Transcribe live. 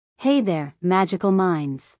Hey there, magical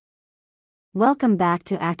minds. Welcome back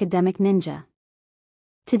to Academic Ninja.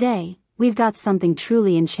 Today, we've got something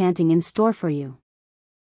truly enchanting in store for you.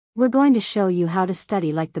 We're going to show you how to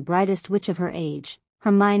study like the brightest witch of her age,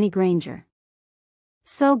 Hermione Granger.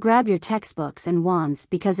 So grab your textbooks and wands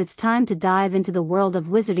because it's time to dive into the world of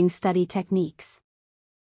wizarding study techniques.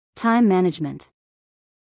 Time management.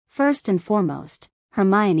 First and foremost,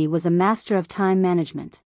 Hermione was a master of time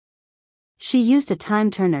management. She used a time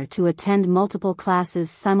turner to attend multiple classes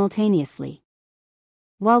simultaneously.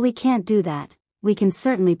 While we can't do that, we can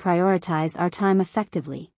certainly prioritize our time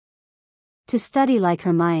effectively. To study like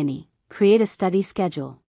Hermione, create a study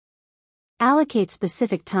schedule. Allocate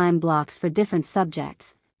specific time blocks for different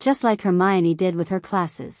subjects, just like Hermione did with her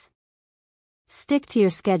classes. Stick to your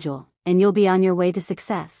schedule, and you'll be on your way to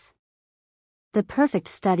success. The perfect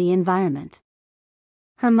study environment.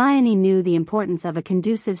 Hermione knew the importance of a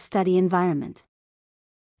conducive study environment.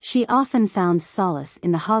 She often found solace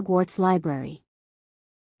in the Hogwarts library.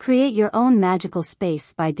 Create your own magical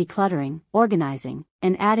space by decluttering, organizing,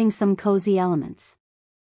 and adding some cozy elements.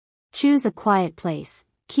 Choose a quiet place,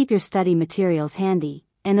 keep your study materials handy,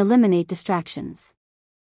 and eliminate distractions.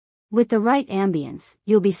 With the right ambience,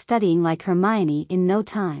 you'll be studying like Hermione in no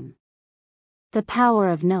time. The power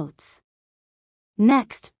of notes.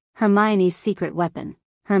 Next, Hermione's secret weapon.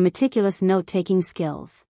 Her meticulous note-taking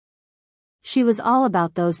skills. She was all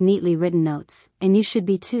about those neatly written notes, and you should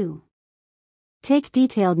be too. Take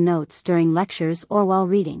detailed notes during lectures or while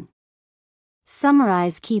reading.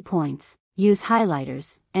 Summarize key points, use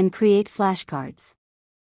highlighters, and create flashcards.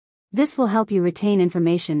 This will help you retain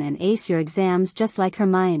information and ace your exams just like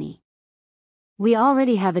Hermione. We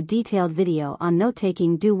already have a detailed video on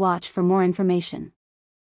note-taking. Do watch for more information.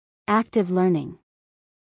 Active learning.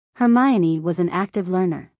 Hermione was an active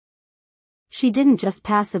learner. She didn't just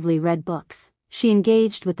passively read books, she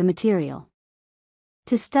engaged with the material.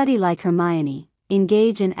 To study like Hermione,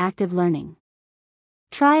 engage in active learning.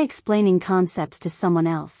 Try explaining concepts to someone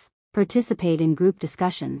else, participate in group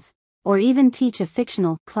discussions, or even teach a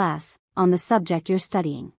fictional class on the subject you're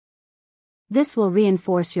studying. This will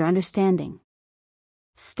reinforce your understanding.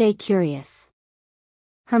 Stay curious.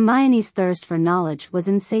 Hermione's thirst for knowledge was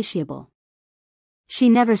insatiable. She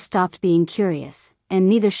never stopped being curious, and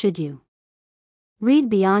neither should you. Read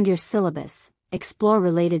beyond your syllabus, explore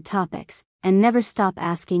related topics, and never stop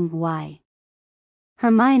asking why.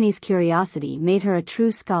 Hermione's curiosity made her a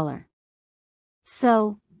true scholar.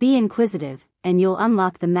 So, be inquisitive, and you'll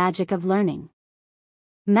unlock the magic of learning.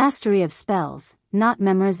 Mastery of spells, not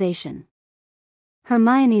memorization.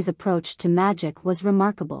 Hermione's approach to magic was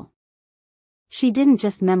remarkable. She didn't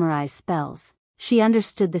just memorize spells, she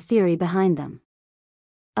understood the theory behind them.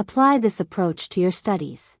 Apply this approach to your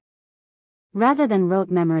studies. Rather than rote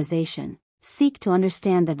memorization, seek to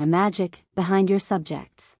understand the magic behind your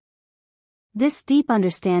subjects. This deep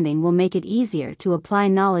understanding will make it easier to apply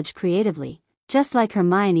knowledge creatively, just like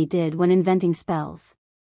Hermione did when inventing spells.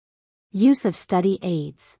 Use of study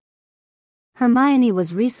aids. Hermione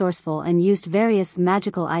was resourceful and used various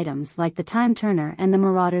magical items like the time turner and the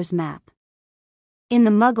Marauder's map. In the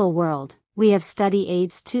Muggle world, we have study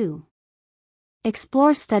aids too.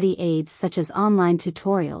 Explore study aids such as online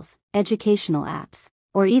tutorials, educational apps,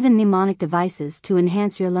 or even mnemonic devices to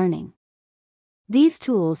enhance your learning. These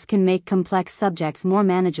tools can make complex subjects more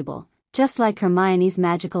manageable, just like Hermione's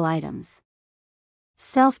magical items.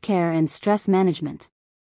 Self-care and stress management.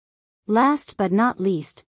 Last but not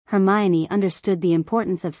least, Hermione understood the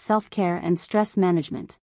importance of self-care and stress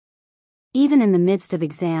management. Even in the midst of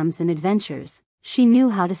exams and adventures, she knew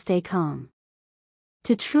how to stay calm.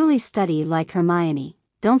 To truly study like Hermione,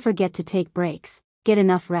 don't forget to take breaks, get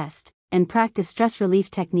enough rest, and practice stress relief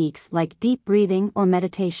techniques like deep breathing or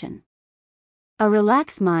meditation. A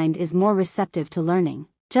relaxed mind is more receptive to learning,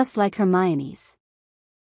 just like Hermione's.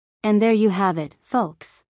 And there you have it,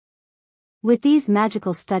 folks. With these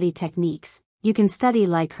magical study techniques, you can study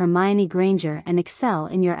like Hermione Granger and excel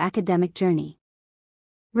in your academic journey.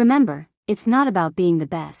 Remember, it's not about being the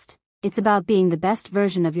best, it's about being the best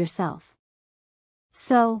version of yourself.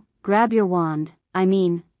 So, grab your wand,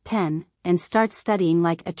 pen, and start studying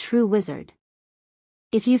like a true wizard.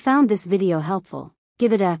 If you found this video helpful,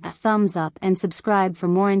 give it a thumbs up and subscribe for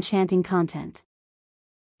more enchanting content.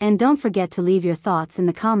 And don't forget to leave your thoughts in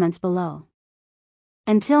the comments below.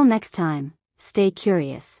 Until next time, stay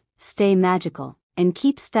curious, stay magical, and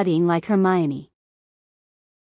keep studying like Hermione.